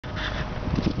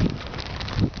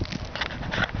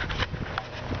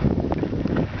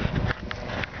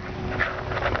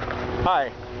Hi,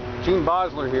 Gene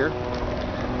Basler here,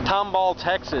 Tomball,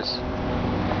 Texas,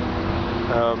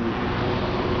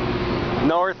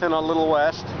 north and a little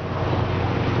west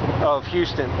of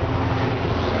Houston.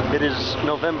 It is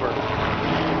November.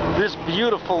 This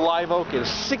beautiful live oak is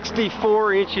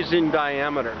 64 inches in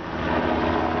diameter,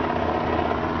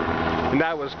 and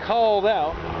that was called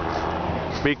out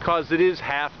because it is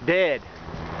half dead.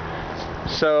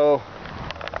 So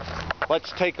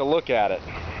let's take a look at it.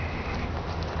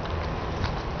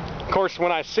 Of course,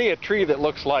 when I see a tree that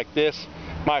looks like this,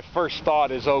 my first thought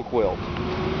is oak wilt.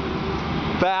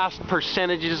 Vast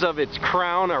percentages of its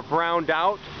crown are browned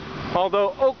out,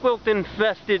 although oak wilt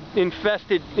infected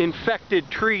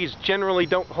trees generally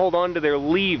don't hold on to their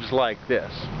leaves like this.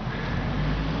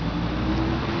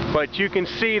 But you can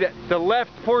see that the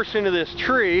left portion of this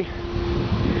tree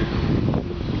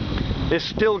is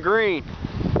still green.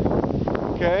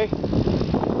 Okay?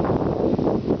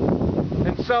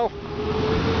 And so,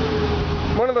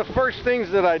 one of the first things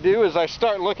that I do is I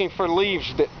start looking for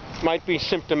leaves that might be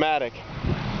symptomatic.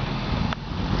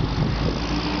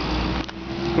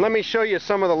 Let me show you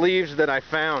some of the leaves that I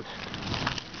found.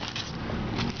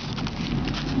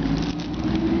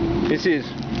 This is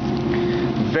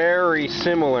very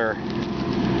similar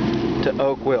to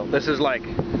oak wilt. This is like,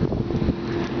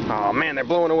 oh man, they're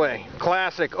blowing away.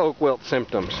 Classic oak wilt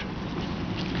symptoms.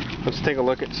 Let's take a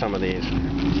look at some of these.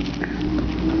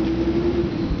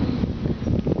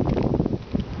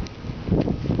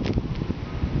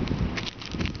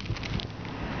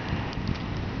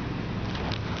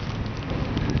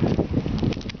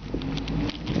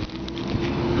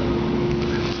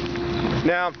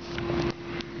 Now,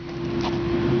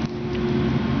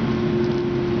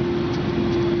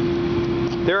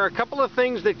 there are a couple of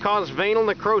things that cause veinal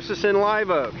necrosis in live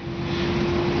oak.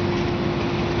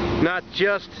 Not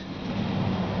just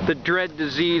the dread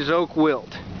disease oak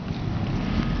wilt.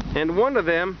 And one of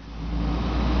them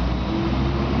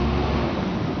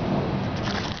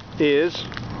is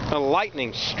a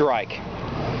lightning strike.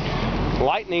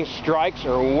 Lightning strikes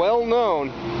are well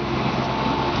known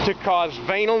to cause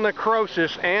veinal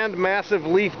necrosis and massive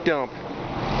leaf dump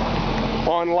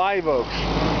on live oaks.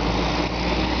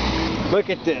 Look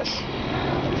at this.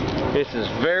 This is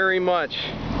very much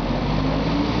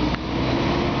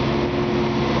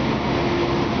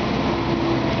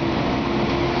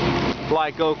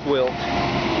like oak wilt.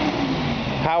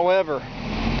 However,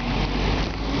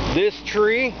 this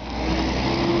tree,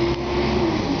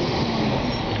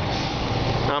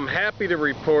 I'm happy to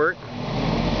report,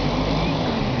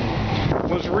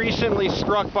 was recently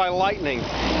struck by lightning.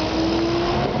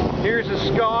 Here's a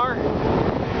scar.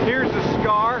 Here's a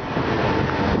scar.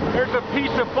 There's a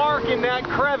piece of bark in that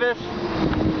crevice.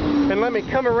 And let me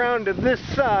come around to this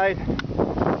side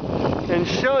and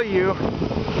show you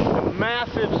a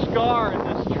massive scar in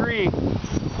this tree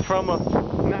from a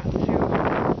not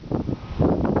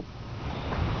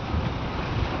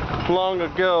too long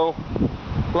ago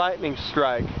lightning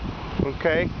strike.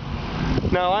 Okay?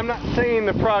 Now, I'm not saying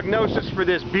the prognosis for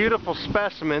this beautiful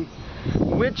specimen,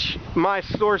 which my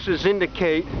sources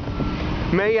indicate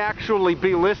may actually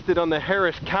be listed on the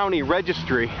Harris County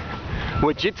Registry,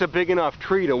 which it's a big enough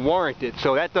tree to warrant it,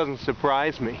 so that doesn't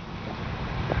surprise me.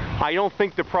 I don't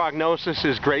think the prognosis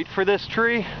is great for this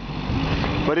tree,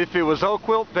 but if it was oak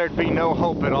wilt, there'd be no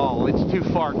hope at all. It's too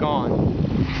far gone.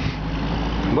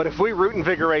 But if we root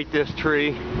invigorate this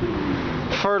tree,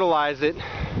 fertilize it,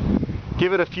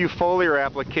 give it a few foliar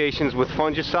applications with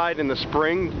fungicide in the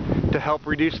spring to help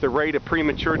reduce the rate of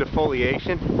premature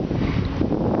defoliation,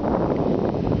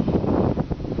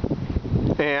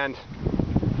 and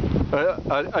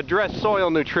address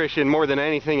soil nutrition more than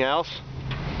anything else,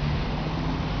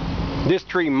 this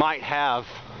tree might have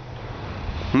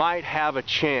a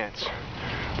chance.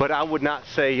 But I would not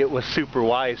say it was super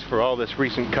wise for all this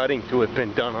recent cutting to have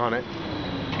been done on it.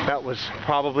 That was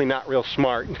probably not real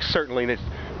smart. Certainly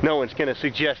no one's going to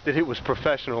suggest that it was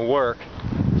professional work.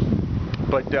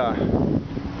 But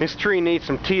this tree needs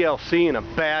some TLC in a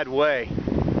bad way.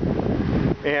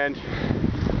 And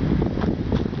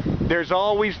there's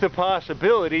always the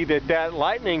possibility that that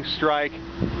lightning strike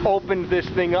opened this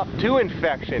thing up to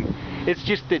infection. It's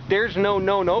just that there's no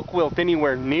known oak wilt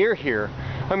anywhere near here.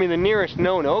 I mean, the nearest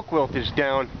known oak wilt is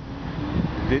down,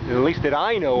 at least that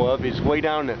I know of, is way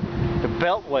down the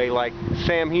Beltway, like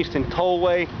Sam Houston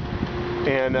Tollway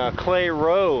and Clay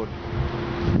Road.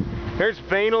 There's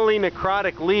veinally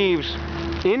necrotic leaves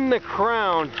in the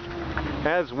crown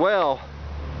as well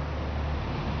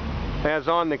as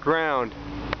on the ground.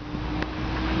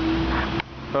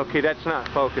 Okay, that's not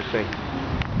focusing.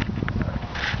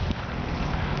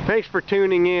 Thanks for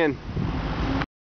tuning in.